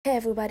Hey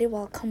everybody,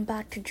 welcome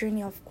back to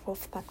Journey of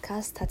Growth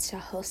podcast. That's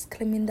your host,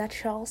 Cleminda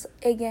Charles.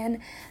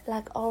 Again,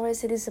 like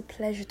always, it is a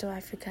pleasure to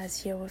have you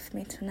guys here with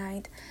me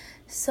tonight.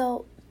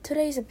 So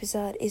today's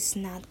episode is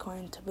not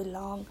going to be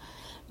long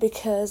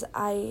because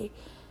I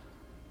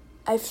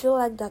feel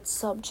like that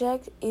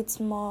subject it's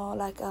more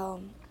like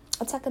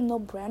it's like a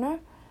no-brainer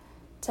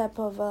type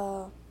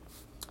of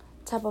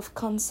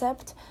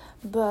concept,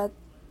 but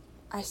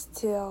I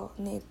still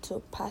need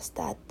to pass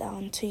that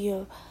down to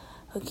you.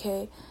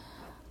 Okay.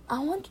 I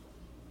want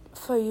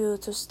for you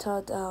to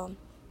start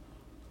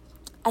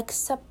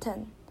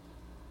accepting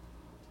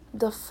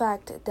the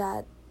fact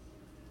that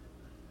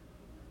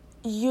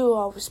you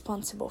are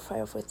responsible for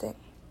everything,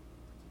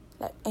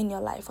 like in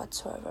your life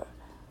whatsoever.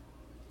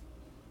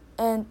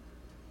 And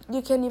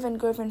you can even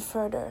go even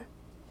further.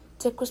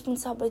 Take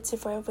responsibility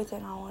for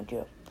everything around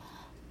you,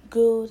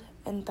 good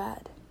and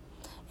bad.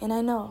 And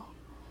I know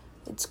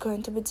it's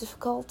going to be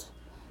difficult.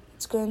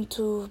 It's going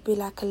to be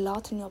like a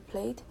lot on your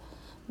plate.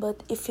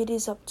 But if it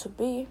is up to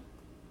be,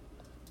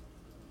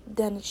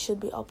 then it should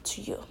be up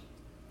to you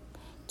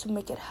to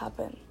make it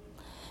happen.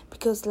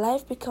 Because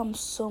life becomes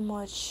so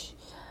much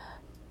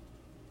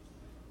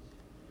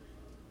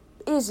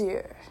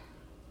easier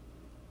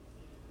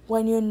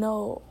when you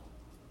know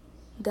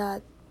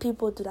that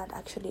people do not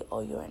actually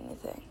owe you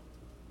anything.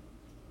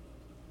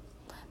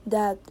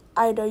 That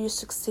either you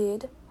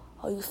succeed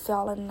or you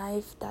fail in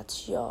life,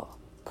 that's your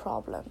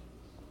problem.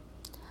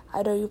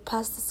 Either you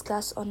pass this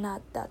class or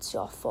not, that's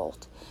your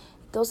fault.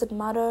 It doesn't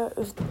matter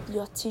if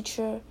your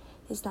teacher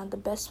is not the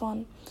best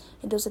one.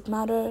 It doesn't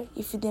matter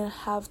if you didn't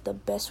have the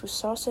best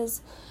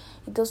resources.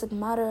 It doesn't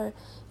matter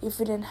if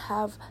you didn't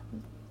have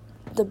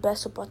the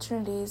best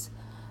opportunities.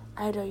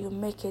 Either you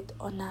make it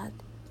or not,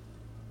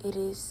 it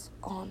is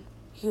on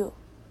you.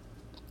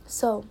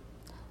 So,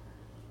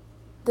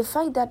 the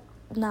fact that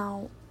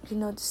now you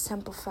know the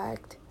simple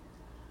fact,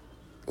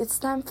 it's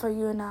time for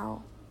you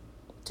now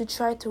to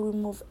try to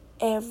remove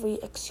every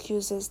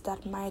excuses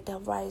that might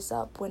arise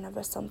up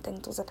whenever something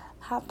doesn't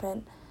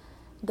happen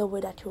the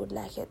way that you would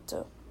like it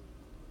to.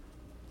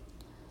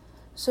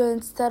 So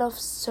instead of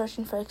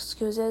searching for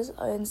excuses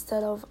or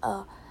instead of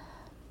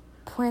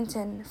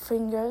pointing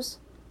fingers,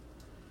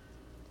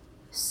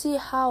 see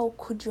how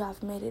could you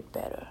have made it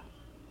better.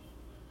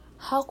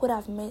 How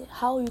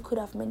you could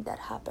have made that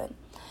happen.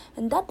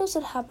 And that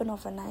doesn't happen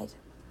overnight.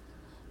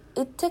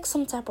 It takes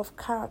some type of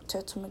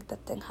character to make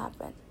that thing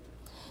happen.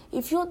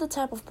 If you're the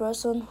type of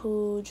person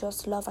who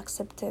just love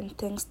accepting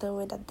things the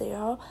way that they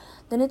are,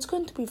 then it's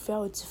going to be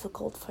very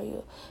difficult for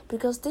you.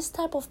 Because this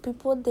type of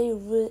people, they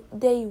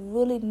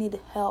really need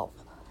help,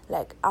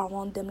 like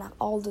around them, like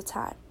all the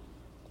time.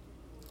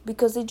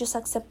 Because they just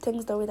accept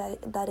things the way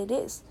that it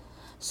is.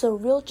 So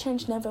real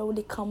change never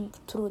really comes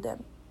through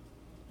them.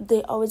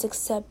 They always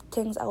accept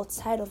things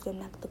outside of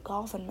them, like the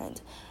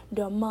government,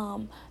 their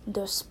mom,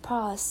 their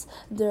spouse,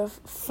 their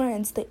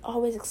friends. They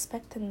always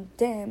expecting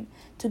them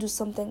to do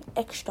something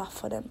extra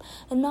for them.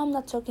 And now I'm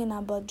not talking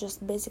about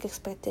just basic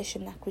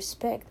expectation like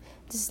respect.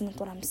 This is not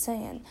what I'm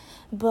saying.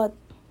 But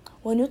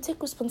when you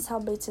take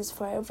responsibilities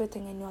for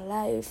everything in your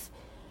life,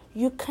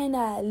 you kind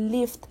of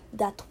lift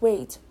that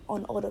weight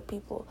on other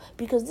people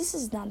because this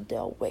is not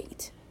their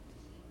weight.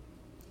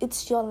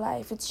 It's your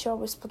life, it's your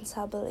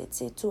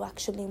responsibility to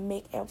actually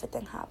make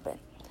everything happen.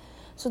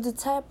 So the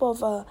type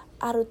of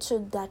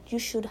attitude that you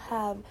should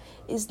have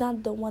is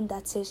not the one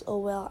that says, oh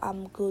well,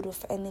 I'm good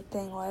with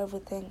anything or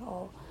everything,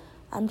 or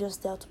I'm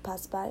just there to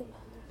pass by.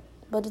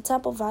 But the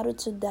type of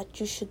attitude that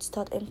you should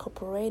start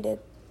incorporated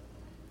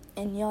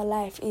in your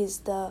life is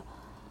the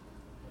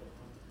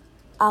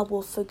I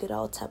will figure it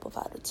out type of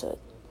attitude.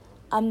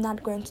 I'm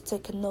not going to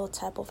take a no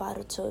type of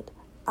attitude.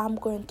 I'm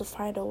going to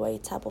find a way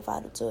type of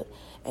attitude.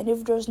 And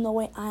if there's no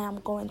way, I am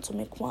going to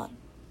make one.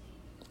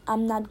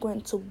 I'm not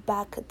going to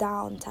back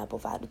down type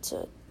of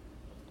attitude.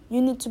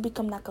 You need to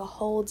become like a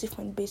whole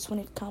different beast when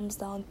it comes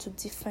down to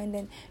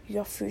defending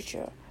your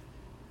future.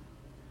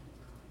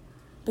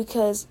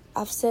 Because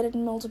I've said it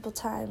multiple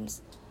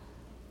times,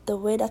 the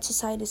way that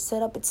society is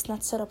set up, it's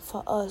not set up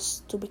for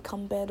us to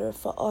become better,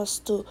 for us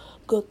to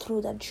go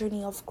through that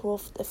journey of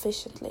growth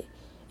efficiently.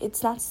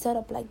 It's not set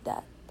up like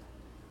that.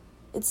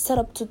 It's set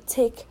up to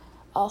take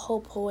our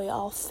hope away,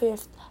 our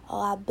faith,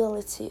 our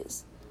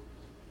abilities,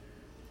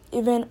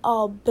 even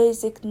our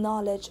basic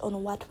knowledge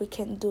on what we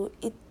can do.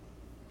 It's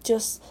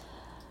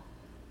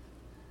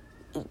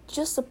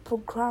just a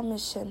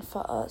programmation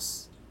for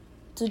us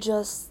to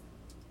just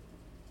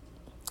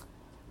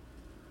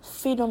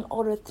feed on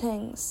other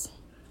things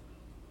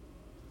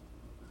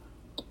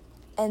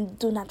and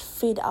do not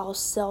feed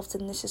ourselves the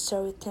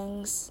necessary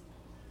things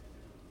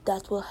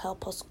that will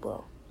help us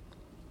grow.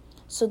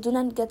 So do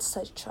not get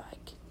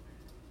sidetracked,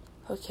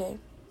 okay?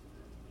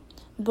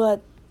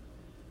 But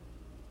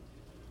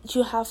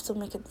you have to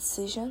make a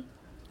decision.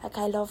 Like,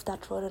 I love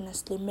that word,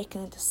 honestly,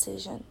 making a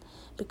decision.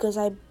 Because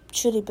I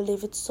truly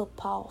believe it's so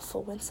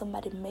powerful when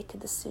somebody make a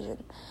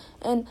decision.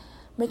 And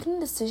making a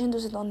decision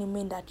doesn't only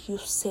mean that you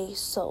say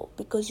so.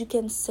 Because you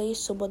can say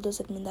so, but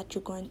doesn't mean that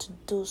you're going to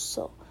do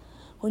so.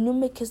 When you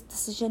make a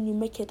decision, you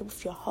make it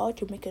with your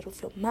heart, you make it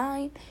with your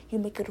mind, you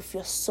make it with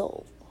your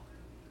soul.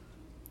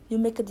 You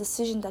make a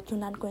decision that you're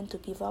not going to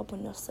give up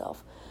on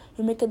yourself.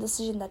 You make a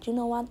decision that, you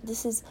know what,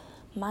 this is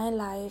my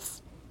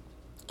life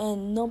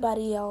and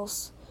nobody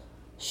else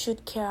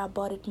should care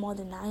about it more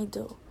than I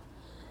do.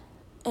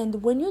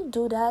 And when you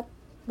do that,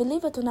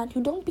 believe it or not,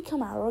 you don't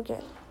become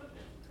arrogant,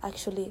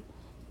 actually,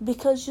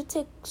 because you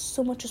take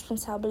so much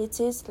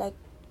responsibilities. Like,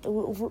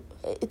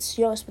 it's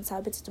your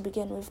responsibility to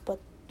begin with, but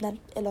not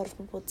a lot of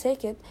people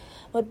take it.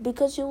 But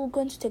because you're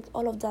going to take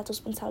all of that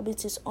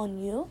responsibilities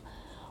on you,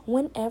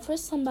 whenever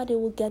somebody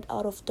will get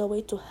out of the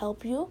way to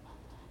help you,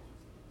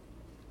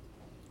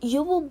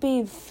 you will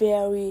be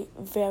very,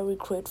 very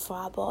grateful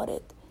about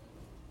it,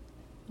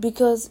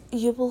 because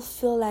you will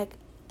feel like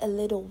a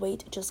little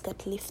weight just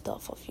got lifted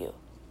off of you.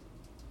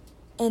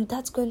 And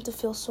that's going to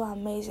feel so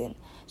amazing.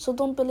 So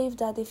don't believe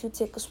that if you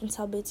take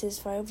responsibilities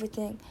for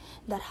everything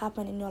that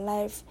happened in your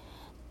life,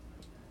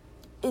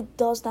 it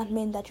does not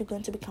mean that you're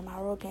going to become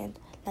arrogant,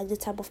 like the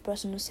type of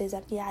person who says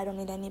that, yeah, I don't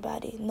need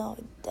anybody. No,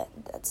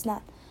 that's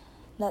not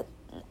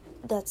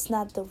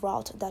the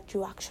route that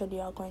you actually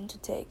are going to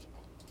take.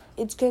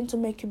 It's going to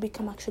make you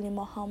become actually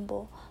more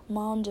humble,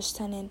 more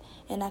understanding,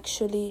 and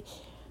actually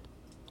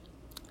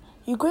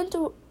you're going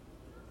to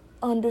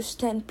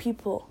understand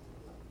people.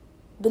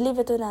 Believe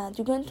it or not,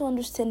 you're going to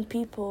understand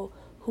people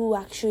who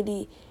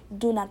actually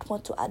do not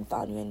want to add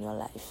value in your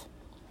life.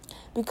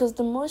 Because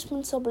the more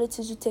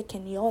responsibilities you take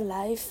in your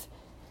life,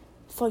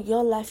 for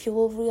your life, you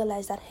will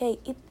realize that, hey,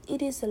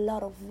 it is a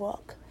lot of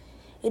work.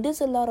 It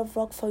is a lot of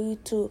work for you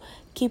to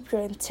keep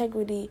your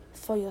integrity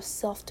for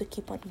yourself, to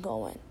keep on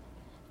going,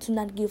 to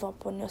not give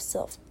up on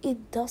yourself.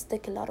 It does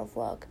take a lot of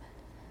work.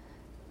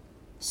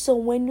 So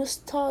when you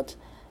start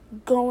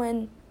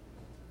going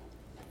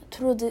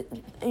through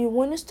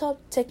when you start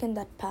taking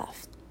that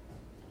path,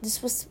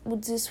 this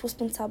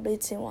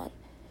responsibility one,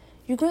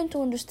 you're going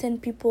to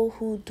understand people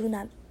who do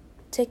not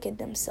take it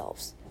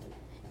themselves.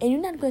 And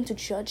you're not going to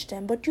judge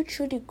them, but you're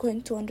truly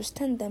going to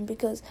understand them,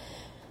 because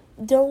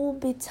there will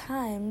be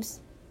times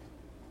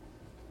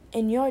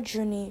in your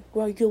journey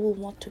where you will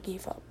want to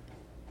give up.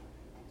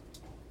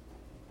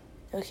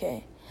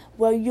 Okay?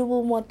 Where you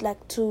will want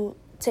to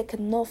take a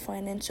no for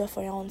an answer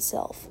for your own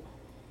self.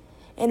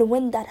 And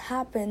when that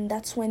happens,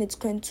 that's when it's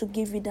going to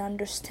give you the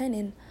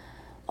understanding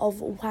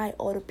of why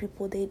other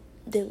people, they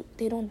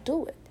don't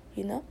do it,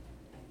 you know?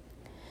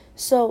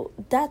 So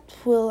that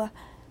will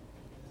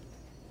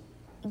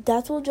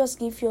just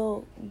give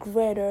you a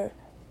greater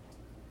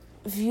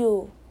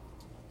view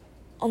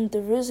on the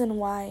reason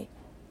why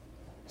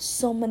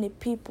so many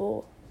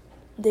people,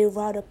 they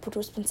rather put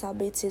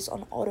responsibilities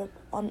on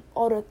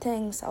other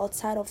things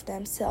outside of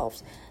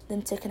themselves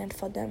than taking it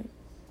for them.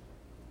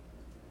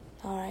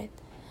 Alright?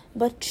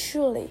 But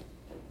truly,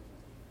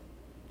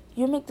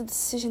 you make the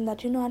decision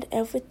that, you know what,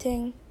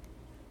 everything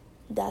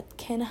that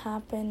can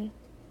happen,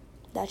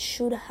 that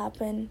should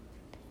happen,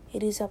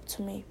 it is up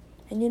to me.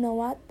 And you know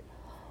what?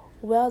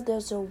 Well,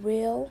 there's a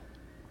will,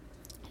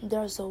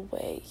 there's a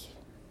way.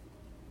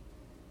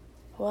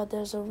 Well,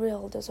 there's a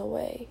will, there's a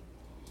way.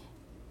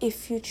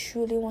 If you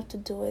truly want to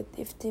do it,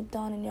 if deep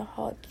down in your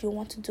heart you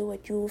want to do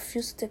it, you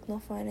refuse to take no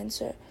for an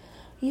answer,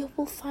 you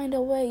will find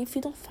a way. If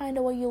you don't find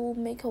a way, you will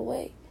make a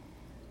way.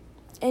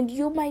 And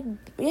you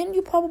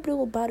probably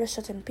will bother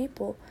certain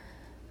people.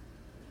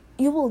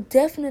 You will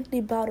definitely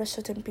bother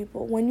certain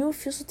people. When you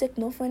refuse to take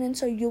no for an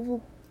answer, you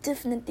will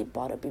definitely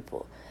bother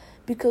people.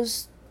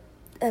 Because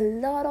a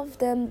lot of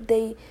them,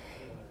 they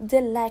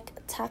lack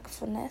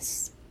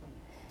tactfulness.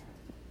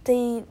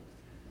 They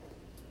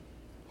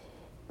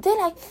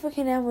like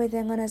freaking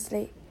everything,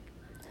 honestly.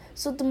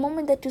 So the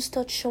moment that you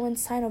start showing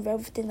sign of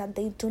everything that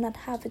they do not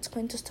have, it's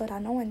going to start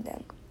annoying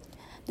them.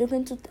 They're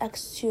going to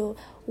ask you,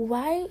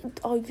 why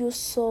are you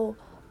so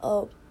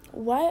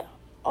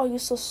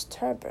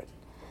stubborn?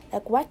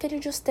 Like, why can't you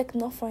just take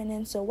no for an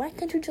answer? Why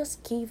can't you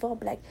just give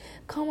up? Like,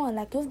 come on,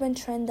 like, you've been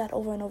trained that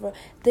over and over.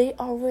 They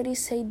already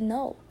said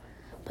no.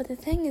 But the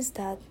thing is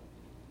that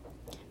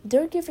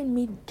they're giving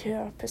me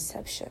their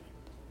perception.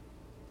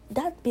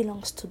 That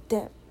belongs to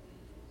them.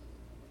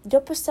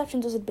 Your perception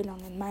doesn't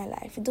belong in my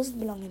life. It doesn't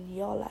belong in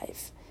your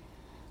life.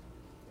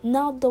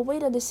 Now, the way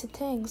that they see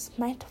things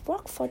might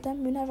work for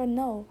them, you never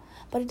know.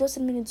 But it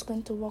doesn't mean it's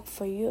going to work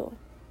for you.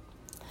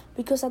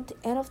 Because at the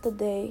end of the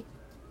day,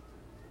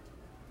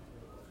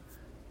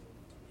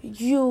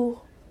 you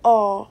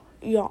are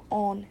your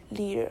own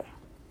leader.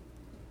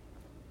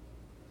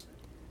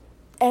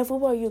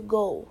 Everywhere you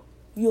go,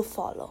 you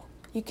follow.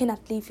 You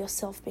cannot leave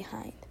yourself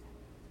behind.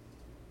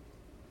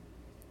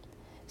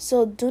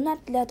 So do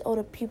not let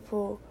other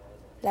people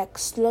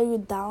slow you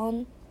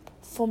down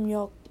from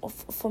your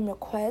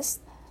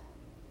quest,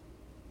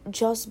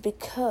 just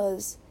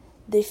because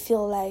they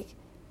feel like,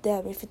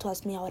 damn, if it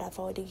was me, I would have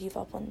already give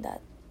up on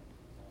that.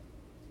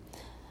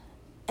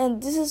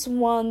 And this is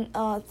one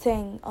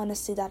thing,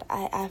 honestly, that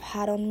I've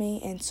had on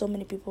me, and so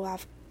many people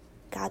have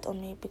got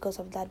on me because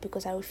of that,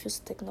 because I refuse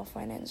to take no for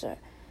an answer.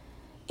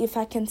 If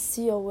I can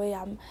see a way,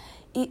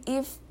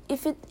 if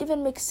if it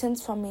even makes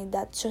sense for me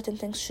that certain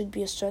things should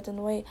be a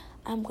certain way,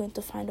 I'm going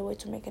to find a way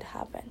to make it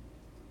happen.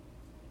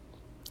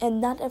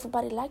 And not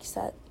everybody likes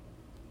that.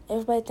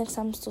 Everybody thinks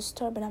I'm so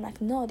stubborn. I'm like,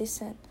 no,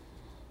 listen.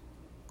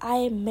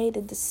 I made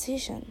a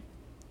decision.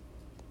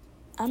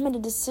 I made a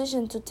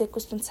decision to take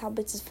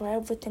responsibilities for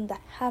everything that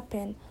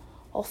happened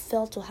or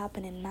failed to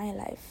happen in my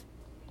life.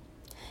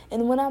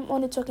 And when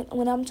I'm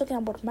talking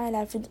about my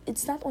life,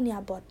 it's not only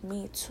about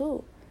me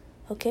too,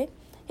 okay?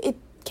 It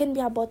can be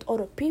about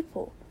other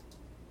people.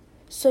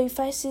 So if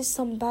I see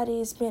somebody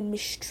is being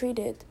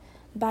mistreated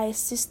by a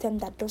system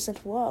that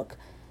doesn't work,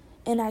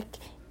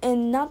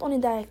 and not only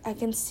that I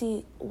can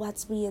see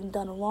what's being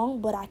done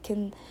wrong, but I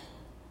can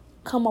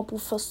come up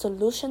with a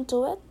solution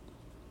to it.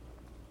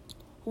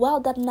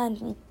 While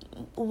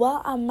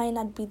I might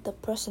not be the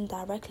person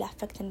directly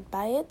affected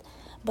by it,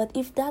 but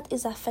if that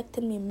is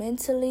affecting me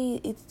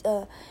mentally,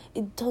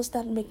 it does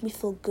not make me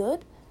feel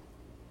good.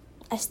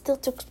 I still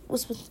took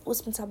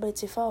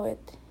responsibility for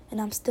it,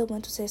 and I'm still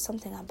going to say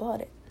something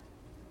about it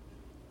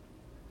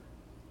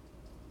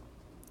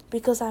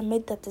because I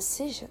made that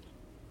decision.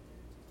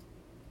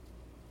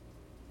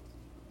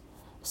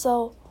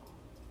 So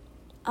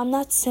I'm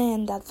not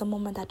saying that the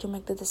moment that you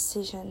make the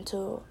decision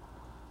to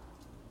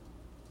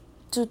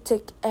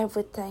take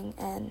everything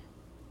and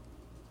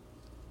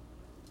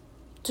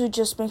to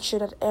just make sure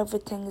that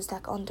everything is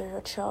like under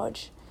your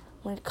charge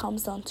when it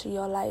comes down to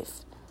your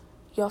life,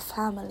 your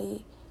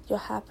family, your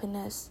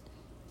happiness,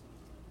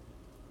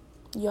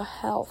 your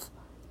health,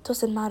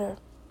 doesn't matter.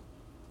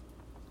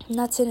 I'm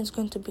not saying it's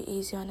going to be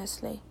easy,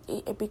 honestly,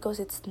 because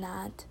it's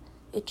not.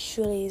 It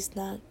surely is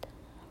not.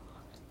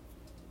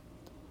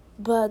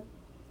 But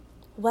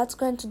what's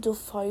going to do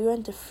for you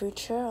in the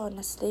future,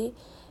 honestly,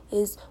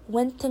 is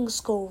when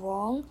things go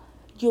wrong,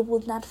 you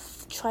will not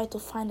try to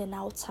find an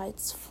outside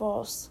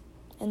force,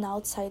 an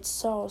outside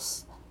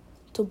source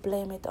to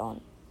blame it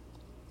on.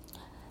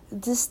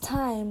 This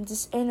time,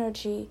 this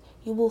energy,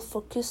 you will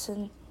focus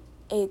on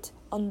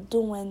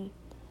doing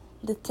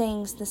the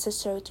things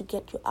necessary to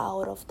get you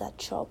out of that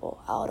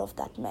trouble, out of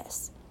that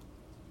mess.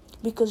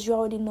 Because you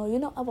already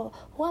know, about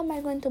who am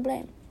I going to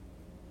blame?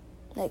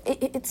 Like,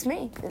 it's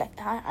me. Like,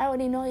 I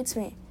already know it's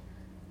me.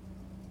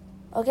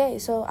 Okay,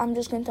 so I'm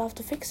just going to have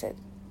to fix it.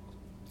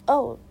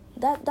 Oh,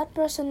 that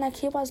person, like,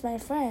 he was my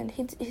friend.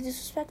 He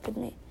disrespected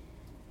me.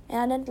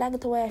 And I didn't like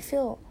the way I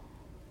feel.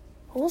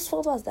 Whose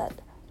fault was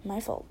that?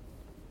 My fault.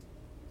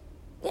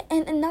 Yeah,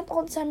 and not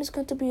all the time it's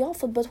going to be your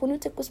fault, but when you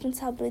take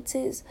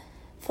responsibilities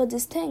for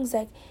these things,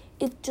 like,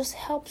 it just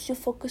helps you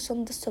focus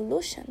on the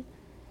solution.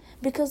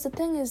 Because the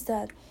thing is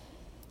that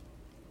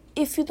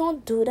if you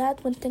don't do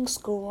that when things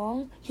go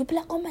wrong, you'll be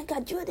like, oh my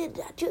God, you did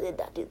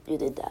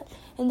that.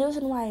 And the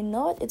reason why I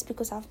know it's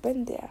because I've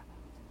been there.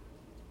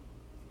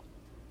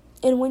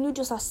 And when you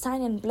just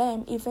assign and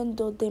blame, even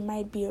though they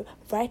might be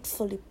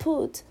rightfully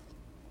put,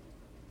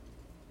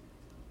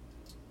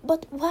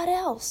 but what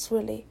else,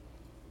 really?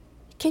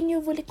 Can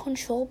you really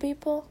control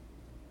people?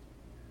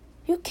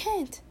 You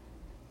can't.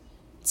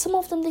 Some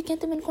of them, they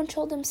can't even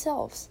control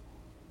themselves.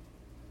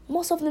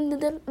 Most of them,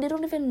 they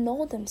don't even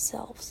know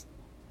themselves.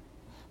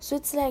 So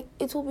it's like,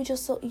 it will be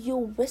just so you're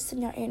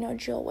wasting your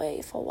energy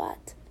away for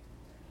what?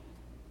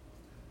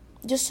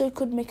 Just so you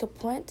could make a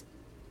point?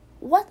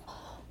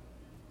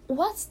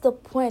 What's the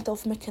point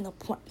of making a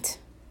point?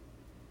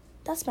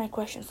 That's my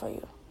question for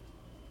you.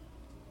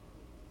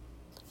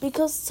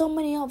 Because so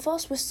many of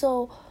us, we're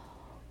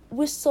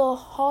so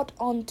hard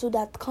onto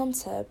that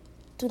concept,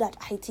 to that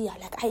idea.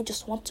 Like, I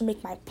just want to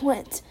make my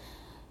point.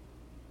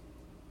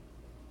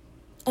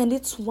 And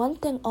it's one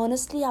thing,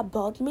 honestly,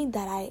 about me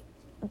that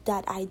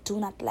I do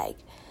not like.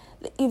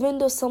 Even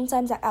though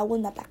sometimes I will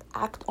not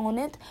act on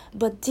it,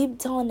 but deep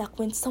down, like,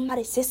 when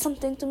somebody says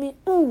something to me,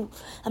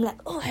 I'm like,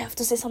 I have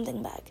to say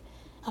something back.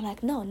 I'm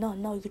like, no,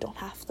 you don't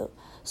have to.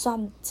 So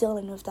I'm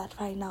dealing with that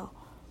right now.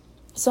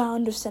 So I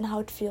understand how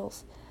it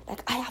feels.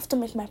 Like, I have to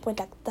make my point,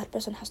 like, that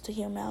person has to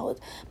hear me out,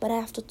 but I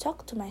have to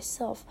talk to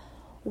myself.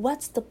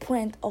 What's the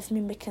point of me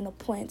making a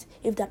point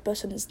if that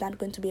person is not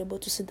going to be able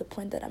to see the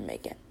point that I'm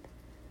making?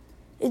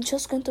 It's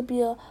just going to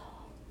be a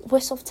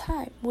waste of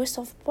time, waste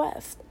of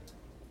breath.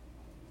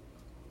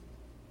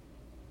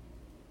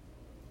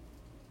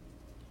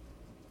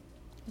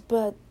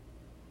 But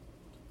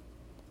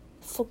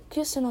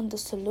focusing on the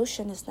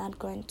solution is not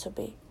going to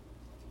be.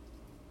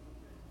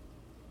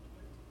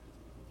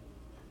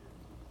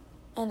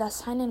 And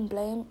assigning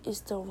blame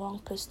is the wrong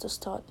place to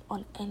start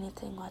on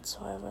anything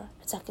whatsoever.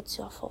 It's like, it's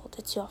your fault.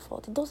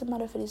 It doesn't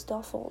matter if it is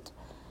their fault.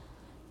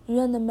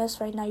 You're in the mess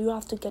right now. You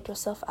have to get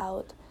yourself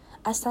out.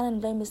 Assigning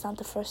blame is not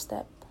the first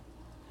step.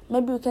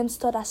 Maybe you can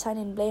start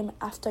assigning blame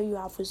after you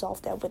have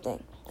resolved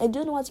everything. And do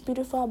you know what's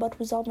beautiful about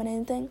resolving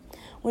anything?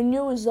 When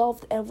you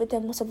resolve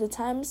everything, most of the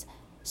times,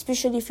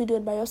 especially if you do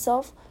it by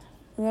yourself,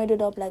 you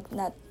ended up like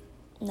not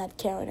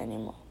caring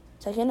anymore.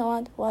 It's like, you know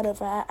what?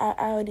 Whatever. I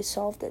already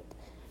solved it.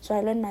 So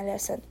I learned my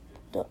lesson.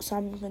 So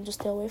I'm going to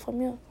stay away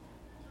from you.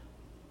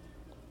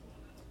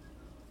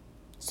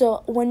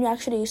 So when you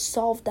actually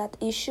solve that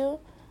issue,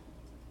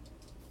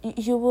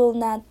 you will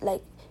not,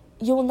 like,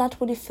 you will not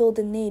really feel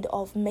the need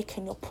of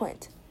making your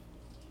point.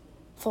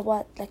 For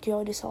what? Like, you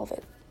already solved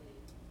it.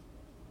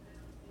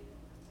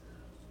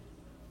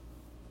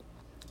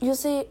 You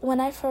see,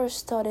 when I first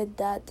started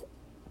that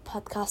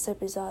podcast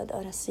episode,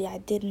 honestly, I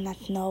did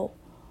not know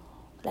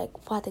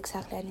like what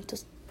exactly I need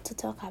to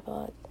talk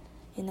about,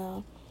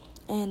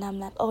 and I'm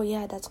like, oh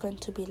yeah, that's going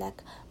to be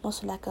like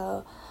mostly like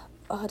a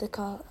how they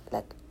call,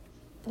 like,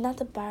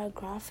 not a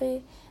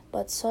biography,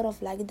 but sort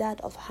of like that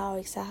of how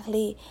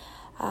exactly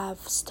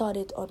I've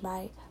started on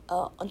my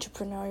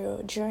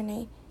entrepreneurial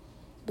journey,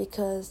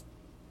 because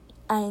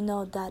I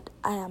know that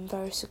I am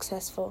very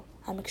successful.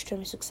 I'm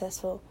extremely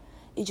successful.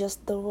 It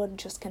just, the world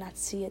just cannot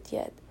see it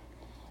yet.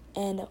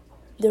 And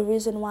the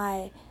reason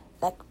why,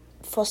 like,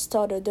 for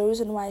starter, the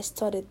reason why I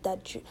started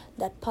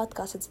that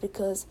podcast is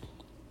because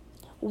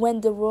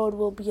when the world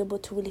will be able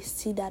to really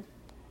see that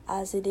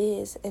as it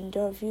is in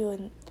their view,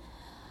 and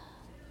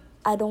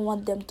I don't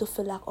want them to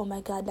feel like, oh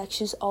my God, like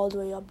she's all the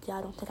way up there,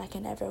 I don't think I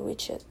can ever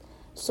reach it.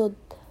 So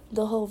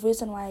the whole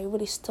reason why I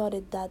really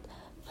started that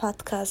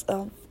podcast,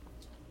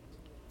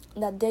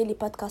 that daily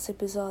podcast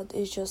episode,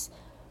 is just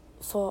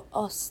for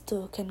us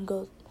to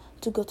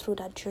go through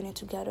that journey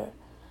together.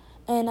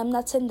 And I'm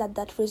not saying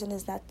that reason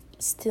is not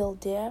still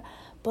there,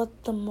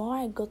 but the more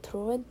I go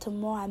through it, the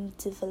more I'm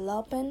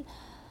developing,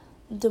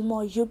 the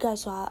more you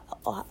guys are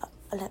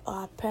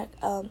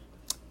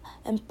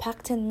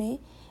impacting me.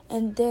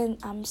 And then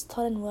I'm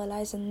starting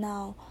realizing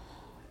now,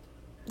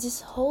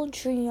 this whole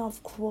journey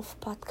of growth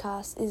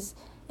podcast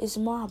is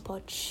more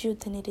about you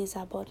than it is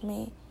about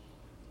me.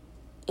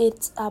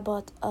 It's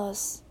about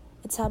us.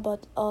 It's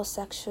about us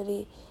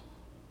actually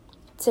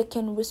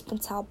taking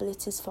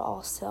responsibilities for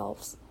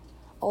ourselves.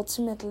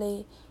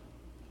 Ultimately,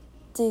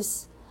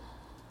 this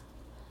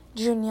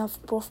journey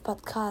of growth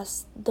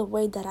podcast, the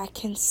way that I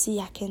can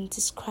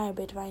describe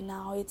it right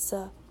now, it's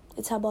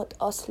about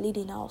us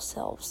leading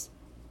ourselves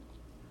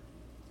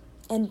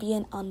and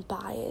being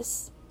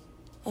unbiased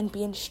and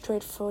being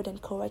straightforward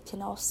and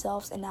correcting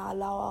ourselves and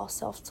allow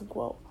ourselves to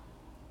grow.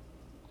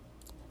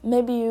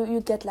 Maybe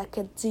you get like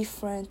a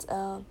different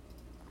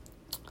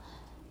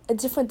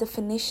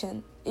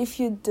definition.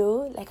 If you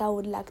do, like, I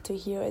would like to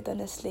hear it,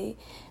 honestly,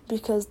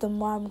 because the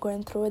more I'm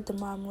going through it, the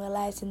more I'm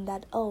realizing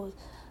that, oh,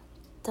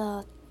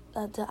 the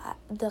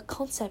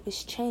concept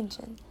is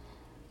changing.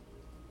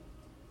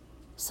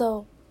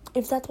 So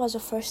if that was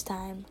your first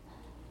time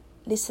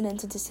listening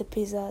to this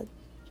episode,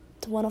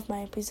 to one of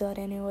my episodes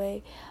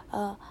anyway,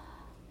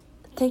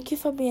 thank you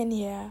for being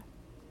here.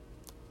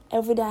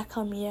 Every day I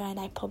come here and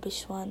I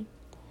publish one,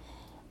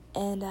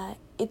 and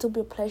it will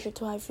be a pleasure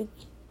to have you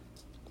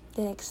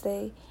the next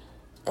day.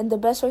 And the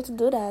best way to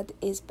do that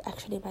is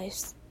actually by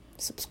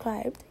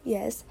subscribed,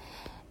 yes,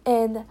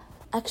 and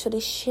actually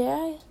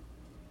share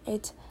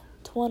it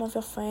to one of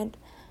your friends,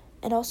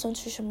 and also on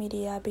social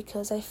media,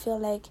 because I feel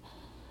like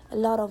a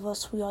lot of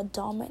us, we are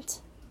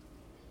dormant.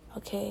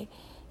 Okay,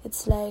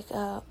 it's like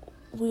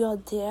we are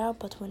there,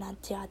 but we're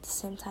not there at the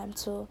same time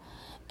too,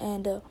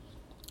 and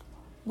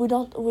we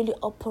don't really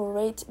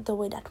operate the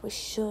way that we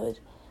should,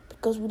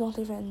 because we don't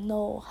even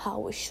know how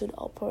we should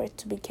operate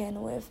to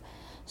begin with.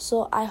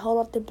 So I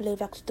wholeheartedly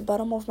believe, like, to the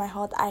bottom of my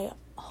heart, I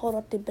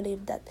wholeheartedly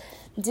believe that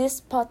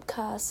this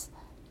podcast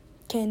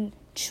can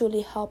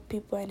truly help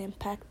people and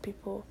impact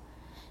people.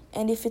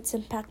 And if it's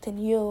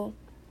impacting you,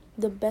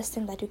 the best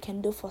thing that you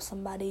can do for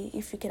somebody,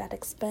 if you cannot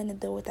explain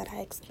it the way that I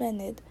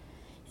explained it,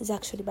 is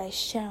actually by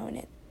sharing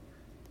it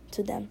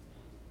to them.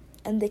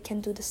 And they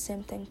can do the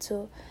same thing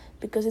too,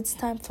 because it's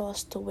time for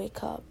us to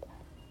wake up.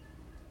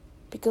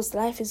 Because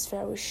life is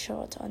very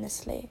short,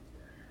 honestly.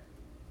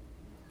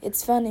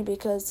 It's funny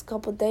because a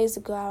couple days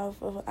ago,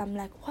 I'm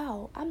like,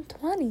 wow, I'm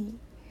 20.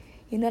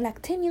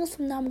 Like 10 years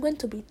from now, I'm going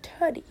to be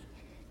 30.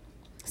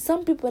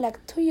 Some people,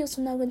 like 2 years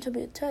from now, are going to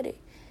be 30.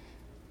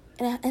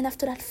 And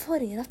after that,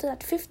 40. And after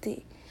that,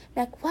 50.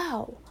 Like,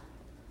 wow.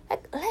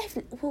 Like, life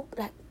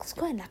it's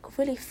going like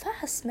really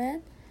fast,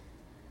 man.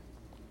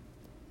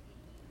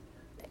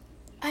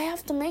 I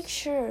have to make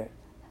sure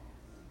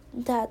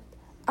that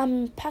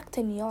I'm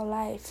impacting your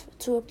life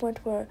to a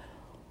point where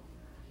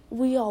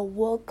we are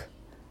woke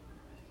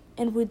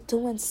and we're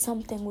doing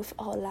something with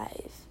our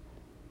life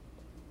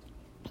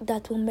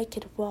that will make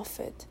it worth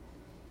it.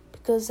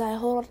 Because I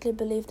wholeheartedly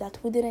believe that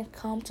we didn't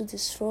come to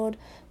this road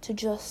to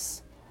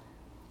just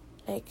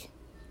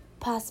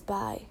pass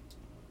by.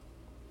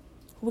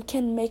 We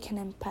can make an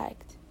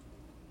impact.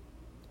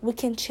 We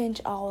can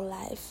change our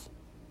life.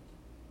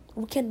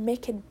 We can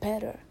make it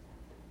better.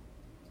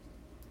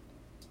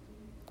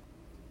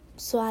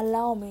 So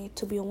allow me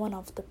to be one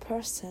of the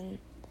person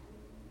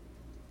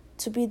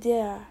to be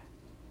there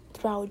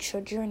throughout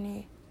your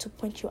journey, to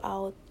point you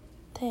out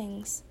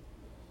things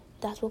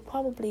that will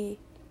probably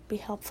be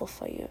helpful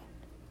for you.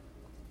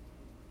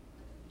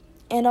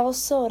 And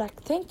also,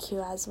 thank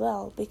you as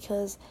well,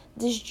 because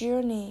this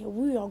journey,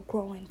 we are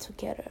growing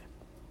together.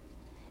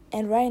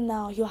 And right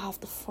now, you have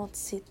the front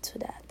seat to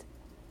that.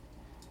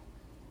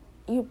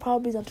 You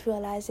probably don't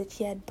realize it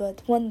yet,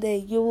 but one day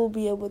you will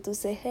be able to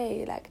say,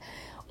 hey,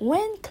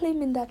 when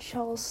Claiming That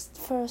Show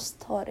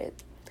first started,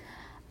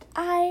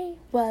 I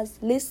was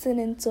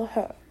listening to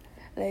her.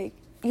 Like,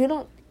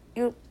 you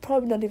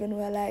probably don't even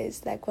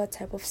realize like what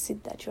type of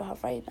seat that you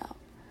have right now.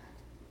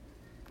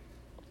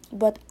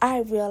 But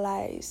I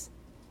realize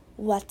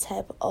what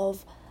type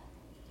of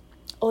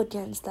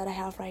audience that I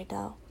have right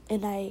now,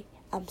 and I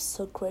am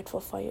so grateful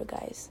for you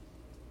guys,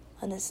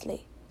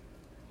 honestly.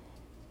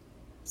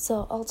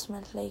 So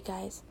ultimately,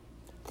 guys,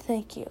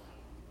 thank you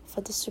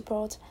for the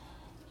support.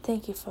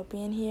 Thank you for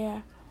being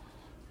here.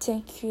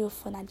 Thank you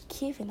for not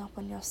giving up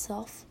on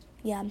yourself.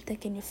 Yeah, I'm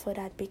thanking you for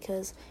that,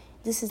 because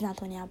this is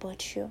not only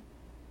about you.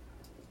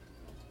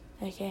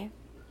 Okay?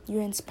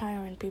 You're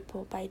inspiring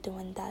people by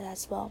doing that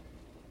as well.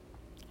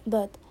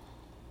 But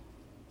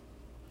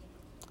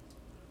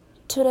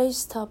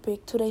today's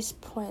topic, today's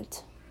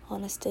point,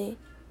 honestly,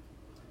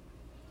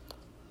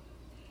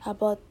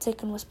 about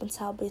taking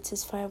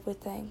responsibilities for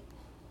everything.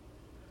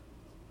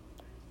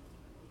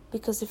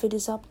 Because if it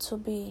is up to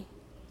me,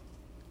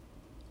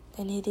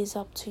 then it is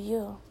up to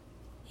you.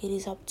 It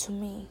is up to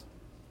me.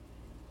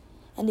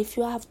 And if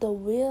you have the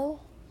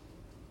will,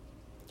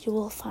 you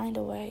will find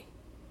a way.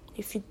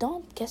 If you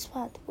don't, guess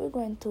what? We're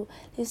going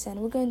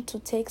to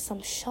take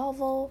some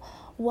shovel,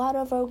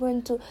 whatever we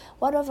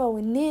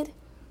need,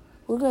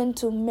 we're going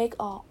to make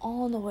our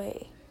own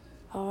way.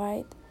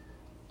 Alright?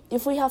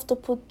 If we have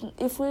to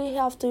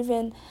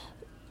even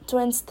to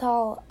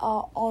install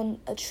our own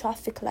a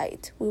traffic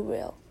light, we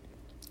will.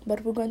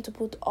 But we're going to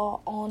put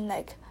our own,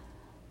 like,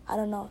 I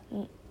don't know,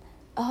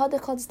 how they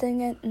call this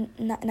thing again?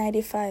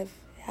 95.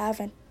 I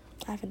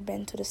haven't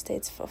been to the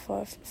States for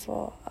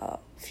a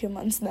few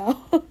months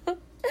now.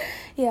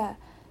 Yeah.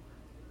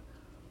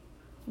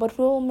 But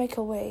we will make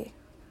a way.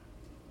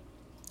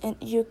 And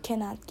you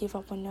cannot give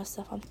up on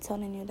yourself. I'm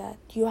telling you that.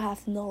 You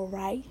have no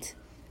right.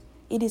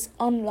 It is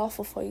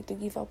unlawful for you to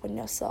give up on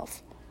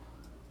yourself.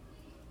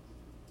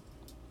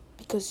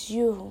 Because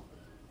you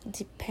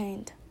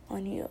depend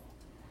on you.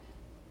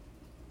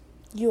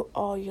 You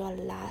are your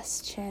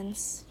last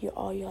chance. You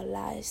are your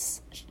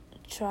last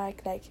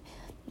track. Like,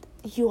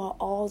 you are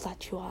all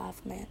that you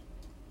have, man.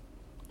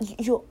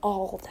 You're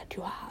all that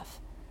you have.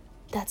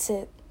 That's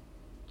it.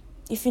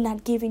 If you're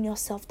not giving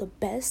yourself the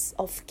best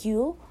of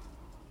you,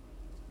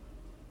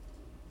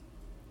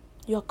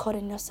 you're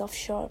cutting yourself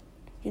short.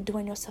 You're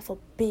doing yourself a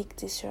big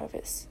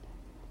disservice.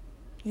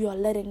 You are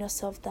letting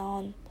yourself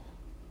down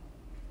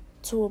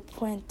to a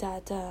point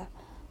that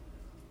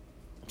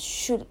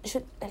should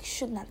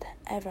not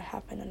ever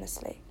happen,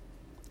 honestly.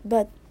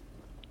 But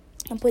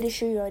I'm pretty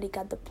sure you already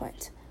got the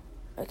point.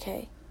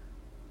 Okay?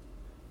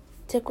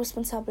 Take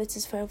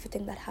responsibilities for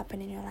everything that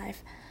happened in your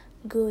life,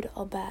 good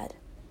or bad,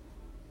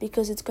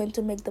 because it's going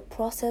to make the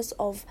process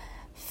of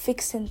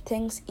fixing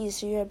things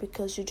easier,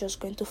 because you're just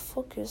going to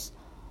focus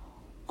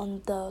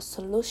on the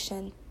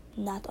solution,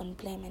 not on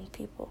blaming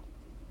people.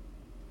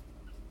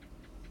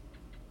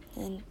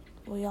 And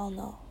we all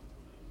know,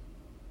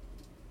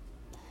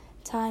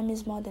 time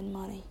is more than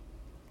money.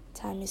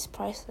 Time is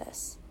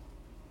priceless.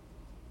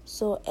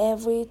 So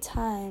every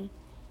time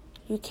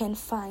you can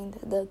find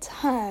the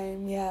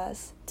time,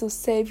 yes, to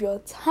save your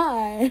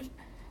time,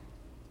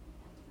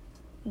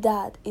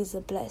 that is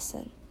a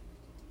blessing.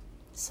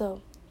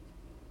 So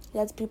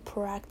let's be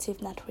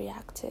proactive, not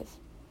reactive.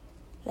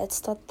 Let's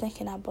start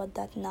thinking about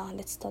that now.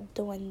 Let's start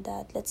doing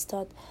that. Let's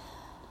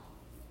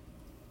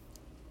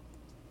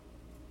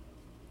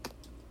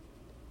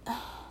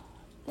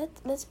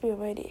be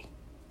ready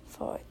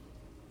for it.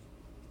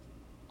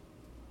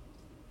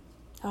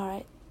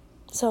 Alright.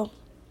 So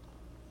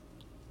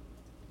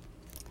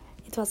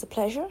it was a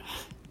pleasure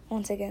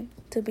once again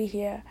to be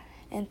here,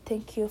 and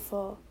thank you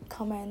for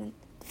coming,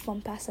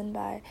 from passing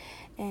by.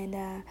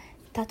 And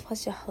that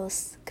was your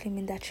host,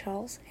 Cleminda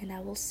Charles, and I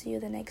will see you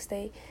the next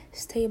day.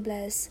 Stay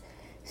blessed,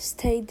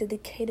 stay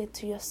dedicated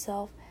to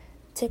yourself,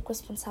 take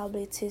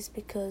responsibilities,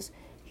 because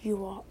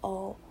you are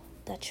all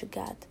that you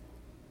got.